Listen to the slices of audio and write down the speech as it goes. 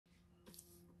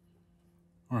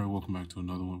Alright, welcome back to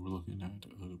another one. We're looking at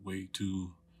a way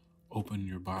to open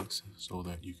your box so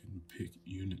that you can pick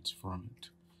units from it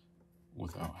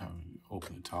without having to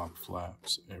open the top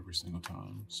flaps every single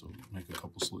time. So make a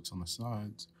couple slits on the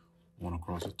sides, one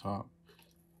across the top,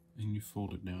 and you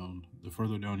fold it down. The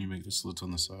further down you make the slits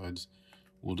on the sides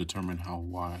will determine how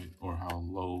wide or how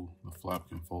low the flap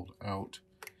can fold out.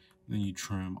 Then you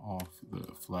trim off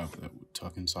the flap that would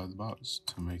tuck inside the box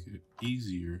to make it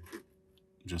easier,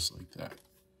 just like that.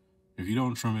 If you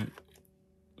don't trim it,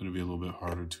 it'll be a little bit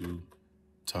harder to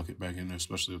tuck it back in there,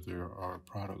 especially if there are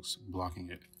products blocking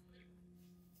it.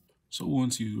 So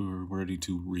once you are ready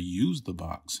to reuse the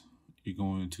box, you're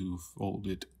going to fold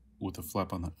it with a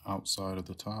flap on the outside of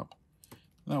the top.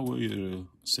 That way it'll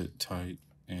sit tight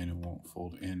and it won't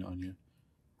fold in on you.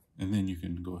 And then you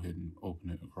can go ahead and open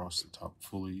it across the top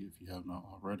fully if you have not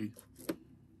already.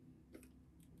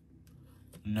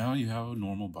 Now you have a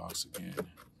normal box again.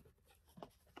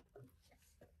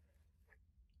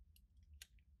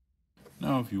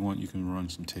 Now, if you want, you can run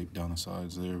some tape down the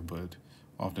sides there, but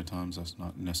oftentimes that's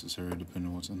not necessary depending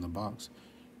on what's in the box.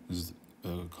 There's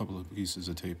a couple of pieces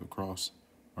of tape across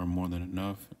are more than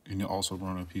enough, and you also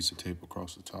run a piece of tape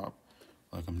across the top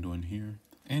like I'm doing here.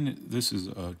 And this is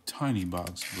a tiny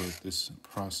box, but this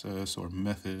process or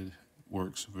method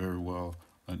works very well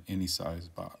on any size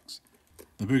box.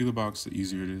 The bigger the box, the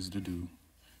easier it is to do.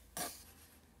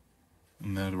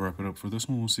 And that'll wrap it up for this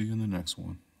one. We'll see you in the next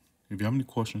one. If you have any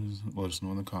questions, let us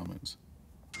know in the comments.